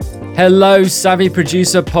Hello, Savvy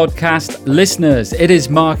Producer Podcast listeners. It is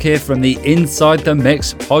Mark here from the Inside the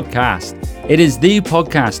Mix podcast. It is the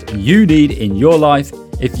podcast you need in your life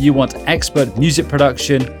if you want expert music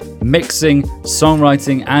production, mixing,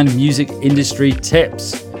 songwriting, and music industry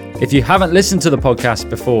tips. If you haven't listened to the podcast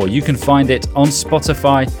before, you can find it on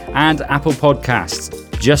Spotify and Apple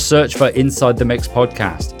Podcasts. Just search for Inside the Mix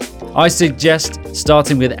podcast. I suggest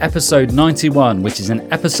starting with episode 91, which is an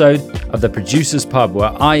episode of the Producers Pub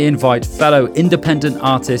where I invite fellow independent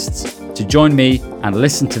artists to join me and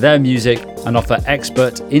listen to their music and offer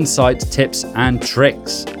expert insight, tips and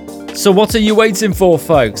tricks. So what are you waiting for,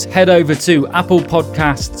 folks? Head over to Apple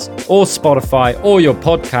Podcasts or Spotify or your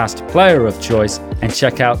podcast player of choice and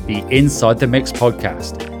check out the Inside the Mix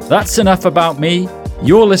podcast. That's enough about me.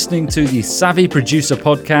 You're listening to the Savvy Producer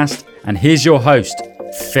Podcast, and here's your host,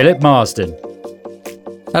 Philip Marsden.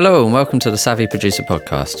 Hello and welcome to the Savvy Producer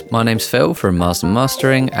Podcast. My name's Phil from Marsden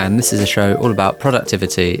Mastering, and this is a show all about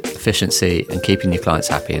productivity, efficiency and keeping your clients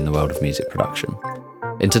happy in the world of music production.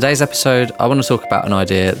 In today's episode, I want to talk about an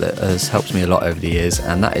idea that has helped me a lot over the years,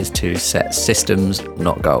 and that is to set systems,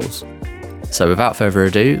 not goals. So without further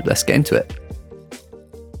ado, let's get into it.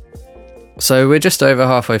 So we're just over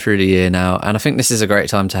halfway through the year now, and I think this is a great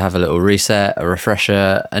time to have a little reset, a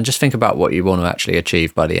refresher, and just think about what you want to actually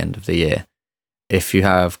achieve by the end of the year. If you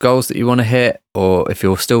have goals that you want to hit, or if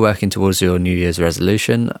you're still working towards your New Year's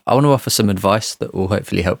resolution, I want to offer some advice that will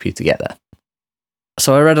hopefully help you to get there.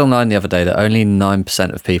 So I read online the other day that only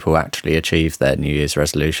 9% of people actually achieve their New Year's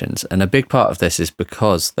resolutions, and a big part of this is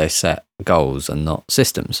because they set goals and not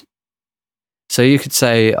systems. So you could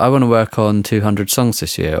say, I want to work on 200 songs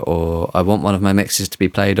this year, or I want one of my mixes to be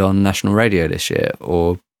played on national radio this year,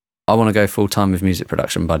 or I want to go full time with music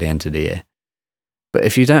production by the end of the year. But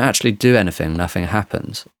if you don't actually do anything, nothing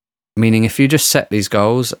happens. Meaning if you just set these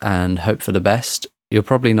goals and hope for the best, you're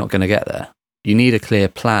probably not going to get there. You need a clear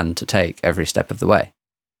plan to take every step of the way.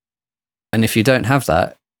 And if you don't have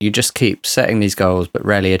that, you just keep setting these goals but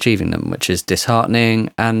rarely achieving them, which is disheartening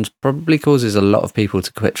and probably causes a lot of people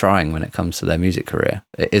to quit trying when it comes to their music career.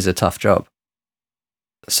 It is a tough job.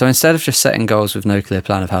 So instead of just setting goals with no clear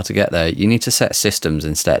plan of how to get there, you need to set systems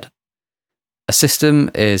instead. A system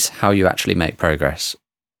is how you actually make progress.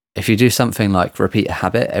 If you do something like repeat a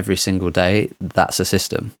habit every single day, that's a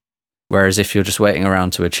system. Whereas if you're just waiting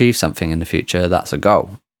around to achieve something in the future, that's a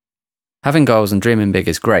goal. Having goals and dreaming big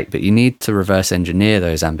is great, but you need to reverse engineer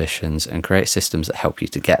those ambitions and create systems that help you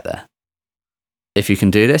to get there. If you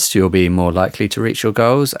can do this, you'll be more likely to reach your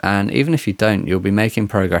goals, and even if you don't, you'll be making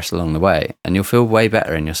progress along the way, and you'll feel way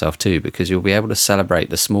better in yourself too, because you'll be able to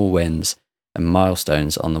celebrate the small wins and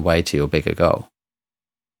milestones on the way to your bigger goal.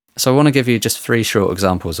 So I want to give you just 3 short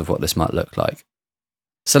examples of what this might look like.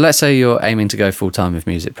 So let's say you're aiming to go full time with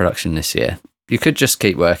music production this year. You could just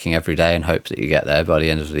keep working every day and hope that you get there by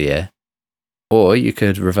the end of the year. Or you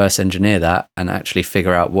could reverse engineer that and actually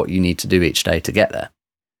figure out what you need to do each day to get there.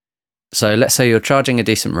 So let's say you're charging a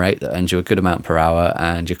decent rate that earns you a good amount per hour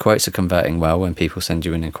and your quotes are converting well when people send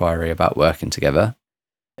you an inquiry about working together.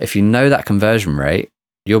 If you know that conversion rate,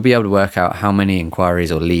 you'll be able to work out how many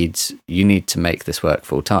inquiries or leads you need to make this work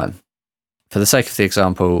full time. For the sake of the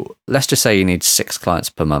example, let's just say you need 6 clients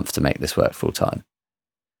per month to make this work full time.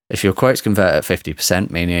 If your quotes convert at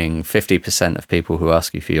 50%, meaning 50% of people who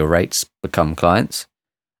ask you for your rates become clients,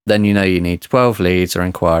 then you know you need 12 leads or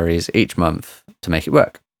inquiries each month to make it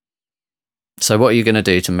work. So what are you going to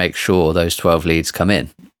do to make sure those 12 leads come in?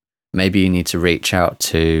 Maybe you need to reach out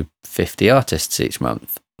to 50 artists each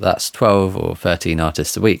month. That's 12 or 13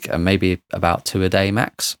 artists a week, and maybe about 2 a day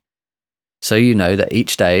max. So you know that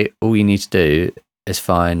each day, all you need to do is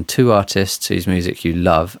find 2 artists whose music you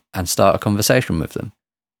love and start a conversation with them.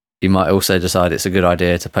 You might also decide it's a good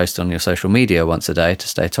idea to post on your social media once a day to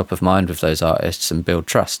stay top of mind with those artists and build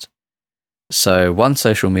trust. So 1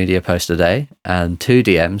 social media post a day and 2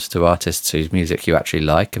 DMs to artists whose music you actually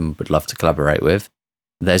like and would love to collaborate with.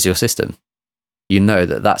 There's your system. You know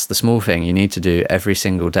that that's the small thing you need to do every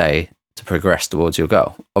single day to progress towards your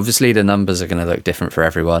goal. Obviously, the numbers are going to look different for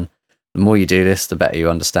everyone. The more you do this, the better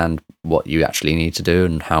you understand what you actually need to do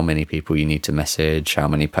and how many people you need to message, how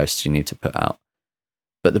many posts you need to put out.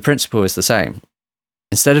 But the principle is the same.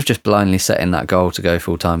 Instead of just blindly setting that goal to go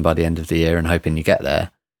full time by the end of the year and hoping you get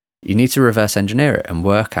there, you need to reverse engineer it and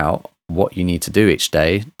work out what you need to do each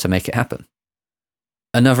day to make it happen.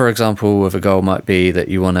 Another example of a goal might be that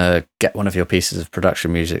you want to get one of your pieces of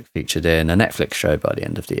production music featured in a Netflix show by the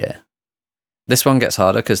end of the year. This one gets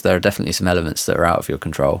harder because there are definitely some elements that are out of your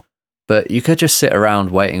control, but you could just sit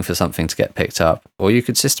around waiting for something to get picked up, or you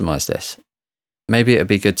could systemize this. Maybe it'd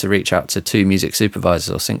be good to reach out to 2 music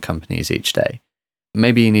supervisors or sync companies each day.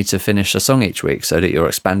 Maybe you need to finish a song each week so that you're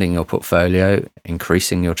expanding your portfolio,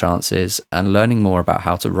 increasing your chances, and learning more about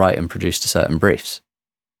how to write and produce to certain briefs.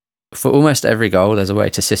 For almost every goal, there's a way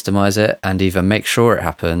to systemize it and either make sure it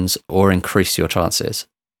happens or increase your chances.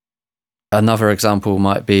 Another example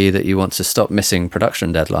might be that you want to stop missing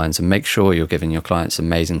production deadlines and make sure you're giving your clients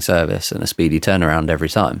amazing service and a speedy turnaround every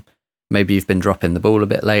time. Maybe you've been dropping the ball a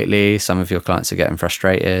bit lately, some of your clients are getting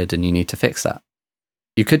frustrated, and you need to fix that.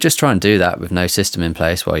 You could just try and do that with no system in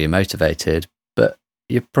place while you're motivated, but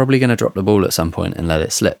you're probably going to drop the ball at some point and let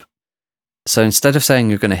it slip. So instead of saying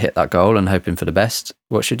you're going to hit that goal and hoping for the best,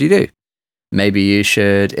 what should you do? Maybe you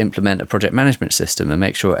should implement a project management system and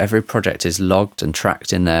make sure every project is logged and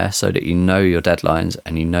tracked in there so that you know your deadlines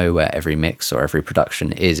and you know where every mix or every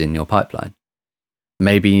production is in your pipeline.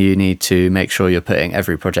 Maybe you need to make sure you're putting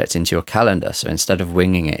every project into your calendar, so instead of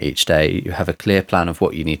winging it each day, you have a clear plan of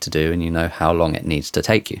what you need to do and you know how long it needs to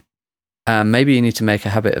take you. And maybe you need to make a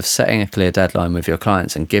habit of setting a clear deadline with your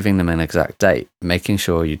clients and giving them an exact date, making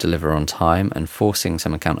sure you deliver on time and forcing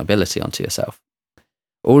some accountability onto yourself.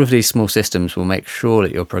 All of these small systems will make sure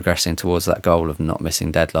that you're progressing towards that goal of not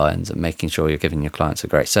missing deadlines and making sure you're giving your clients a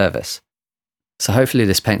great service. So hopefully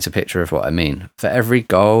this paints a picture of what I mean. For every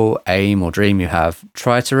goal, aim, or dream you have,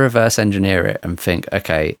 try to reverse engineer it and think,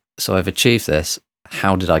 okay, so I've achieved this.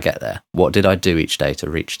 How did I get there? What did I do each day to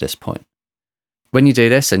reach this point? When you do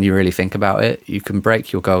this and you really think about it, you can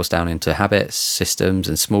break your goals down into habits, systems,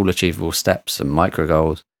 and small achievable steps and micro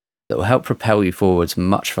goals that will help propel you forwards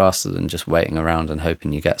much faster than just waiting around and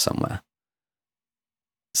hoping you get somewhere.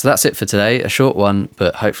 So that's it for today, a short one,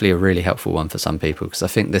 but hopefully a really helpful one for some people, because I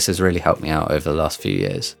think this has really helped me out over the last few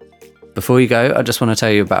years. Before you go, I just want to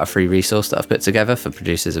tell you about a free resource that I've put together for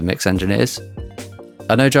producers and mix engineers.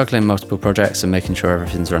 I know juggling multiple projects and making sure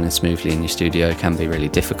everything's running smoothly in your studio can be really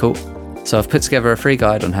difficult. So I've put together a free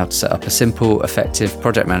guide on how to set up a simple, effective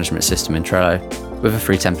project management system in Trello with a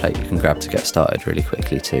free template you can grab to get started really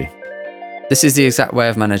quickly too. This is the exact way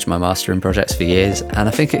I've managed my mastering projects for years, and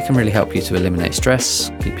I think it can really help you to eliminate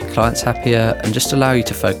stress, keep your clients happier, and just allow you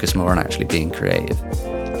to focus more on actually being creative.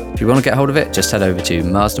 If you want to get hold of it, just head over to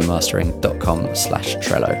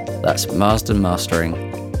marsdenmastering.com/Trello. That's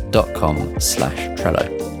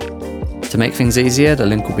marsdenmastering.com/Trello. To make things easier, the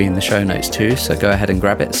link will be in the show notes too, so go ahead and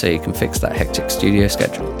grab it so you can fix that hectic studio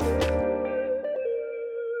schedule.